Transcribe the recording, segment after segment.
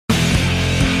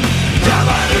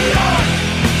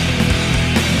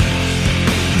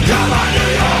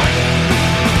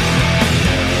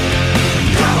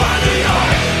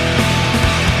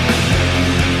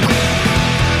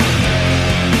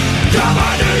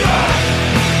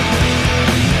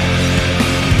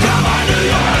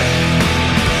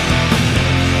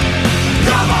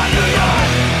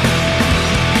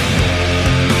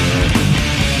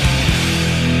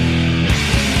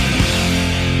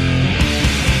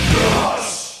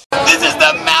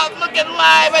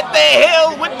at the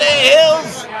hill with the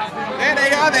hills. There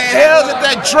they are, the hills at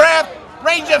the draft.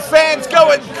 Ranger fans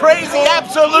going crazy,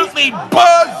 absolutely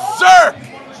berserk,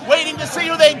 waiting to see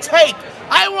who they take.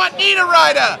 I want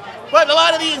Niederreiter, but a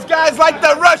lot of these guys like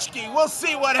the Rushki. We'll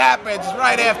see what happens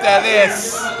right after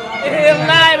this. Here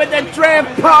live at the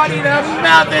draft party, the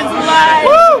mountains live.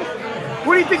 Woo!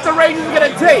 Who do you think the Rangers are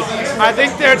going to take? I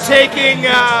think they're taking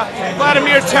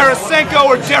Vladimir Tarasenko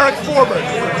or Derek Forbort.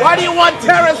 Why do you want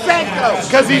Tarasenko?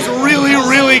 Because he's really,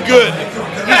 really good.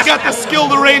 He's got the skill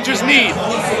the Rangers need.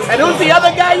 And who's the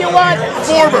other guy you want?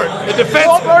 Forbort, the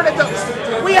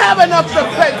defenseman. We have enough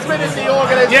defensemen in the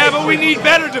organization. Yeah, but we need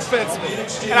better defensemen.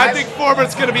 And I think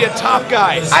Forbort's going to be a top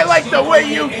guy. I like the way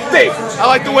you think. I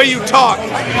like the way you talk.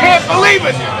 I can't believe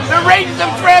it. The Rangers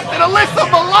have drafted Alyssa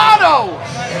Milano.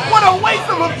 What a waste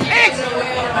of a pick! I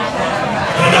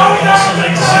know we also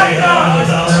like to say with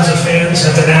thousands of fans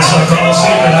at the Nassau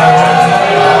Coliseum and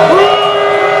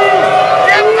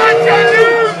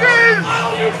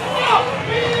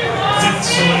fifth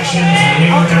selection for the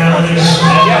New York Islanders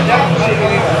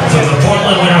from the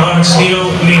Portland Winterhawks, Nino.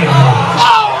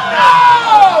 Oh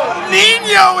no!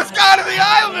 Nino has gone to the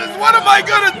Islanders. What am I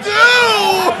gonna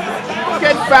do?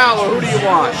 Get Fowler. Who do you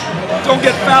want? Don't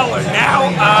get Fowler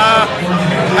now.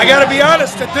 I gotta be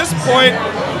honest, at this point,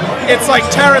 it's like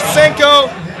Tarasenko.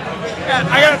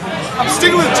 I'm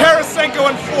sticking with Tarasenko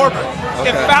and Forbort. Okay.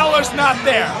 If Fowler's not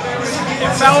there,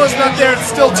 it's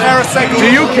still Tarasenko. Do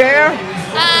you care?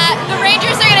 The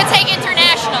Rangers are gonna take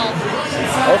international.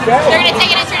 Okay. They're gonna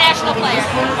take an international player.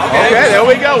 Okay, there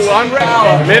we go. One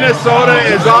round. Minnesota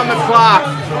is on the clock.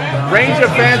 Ranger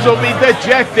fans will be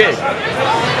dejected.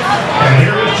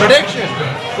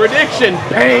 Prediction.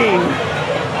 Pain.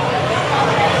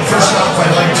 First off,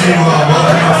 I'd like to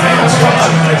welcome our fans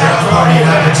watching the draft party at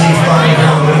Amidst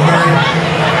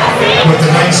with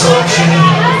the ninth selection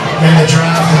in the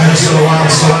draft. The Minnesota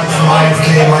Wild select from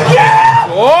IFK.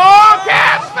 Yeah! Oh,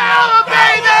 Cam Fowler,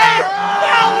 baby!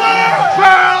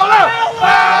 Fowler!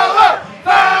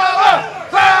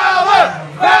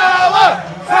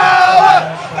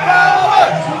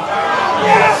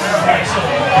 Yes!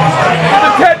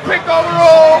 The 10th pick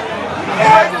overall.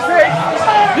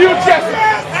 You just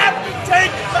have to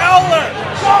take Fowler.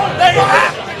 They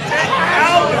have to take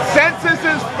Fowler. Census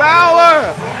is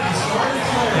Fowler.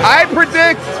 I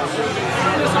predict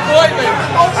disappointment.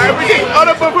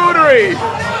 Utter baboonery.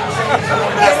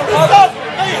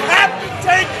 They have to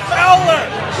take Fowler.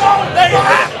 They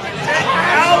have to take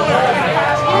Fowler.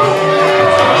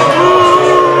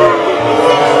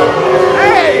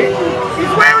 Hey,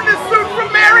 he's wearing the suit from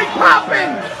Mary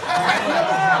Poppins.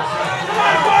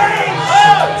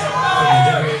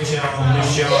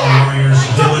 Warriors,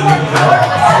 Dylan.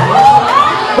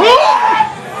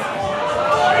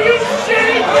 Are you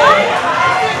shitting me?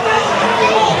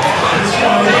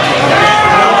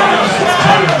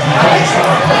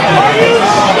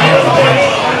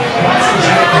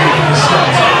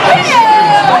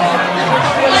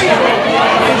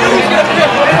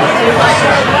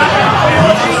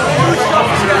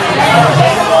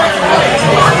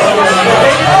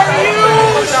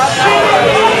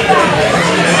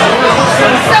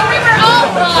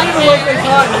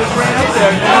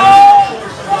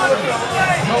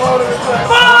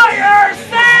 Fire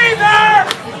Saver!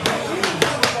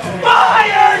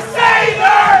 Fire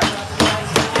Saver!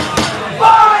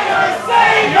 Fire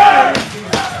Saver!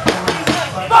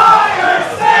 Fire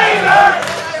Saver!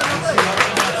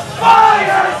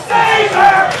 Fire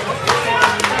Saver!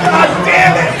 God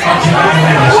damn it!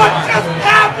 What just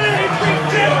happened?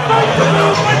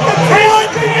 What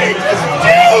did they just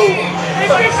do?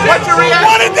 What's your reaction?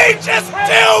 What did they just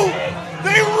do?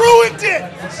 They ruined it!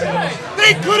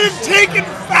 They could have taken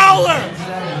Fowler!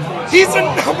 He's a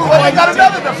number one. They got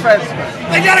another defenseman.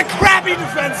 They got a crappy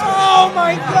defenseman. Oh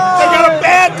my God! They got a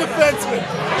bad defenseman.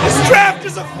 This draft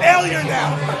is a failure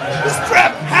now. This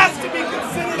draft has to be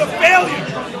considered a failure.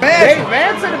 Dave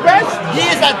Manson, the best? He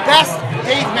is at best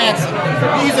Dave Manson.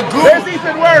 He's a guru. There's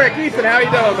Ethan Werek. Ethan, how you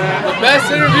doing, man? The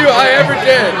best interview I ever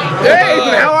did. Hey,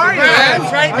 Ethan, how are you, man?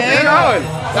 That's right, How's it man. going?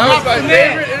 That was my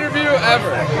favorite interview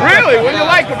ever. Really? What do you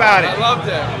like about it? I loved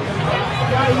it.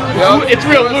 It's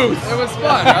real loose. It was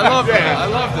fun. I loved it. Yeah. I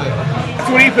loved it.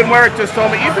 That's what Ethan Werek just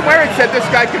told me. Ethan Werek said this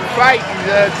guy could fight.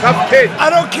 He's a tough kid.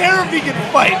 I don't care if he can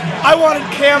fight. I wanted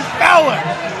Cam Fowler.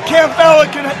 Cam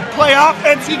Fowler can play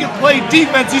offense. He can play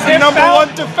defense. He's the number one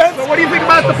defense. So what do you think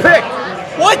about the pick?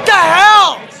 What the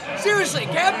hell? Seriously,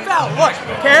 Cam Fowler. Look,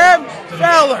 Cam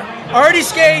Fowler already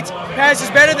skates, passes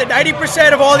better than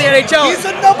 90% of all the NHL. He's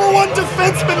the number one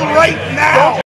defenseman right now.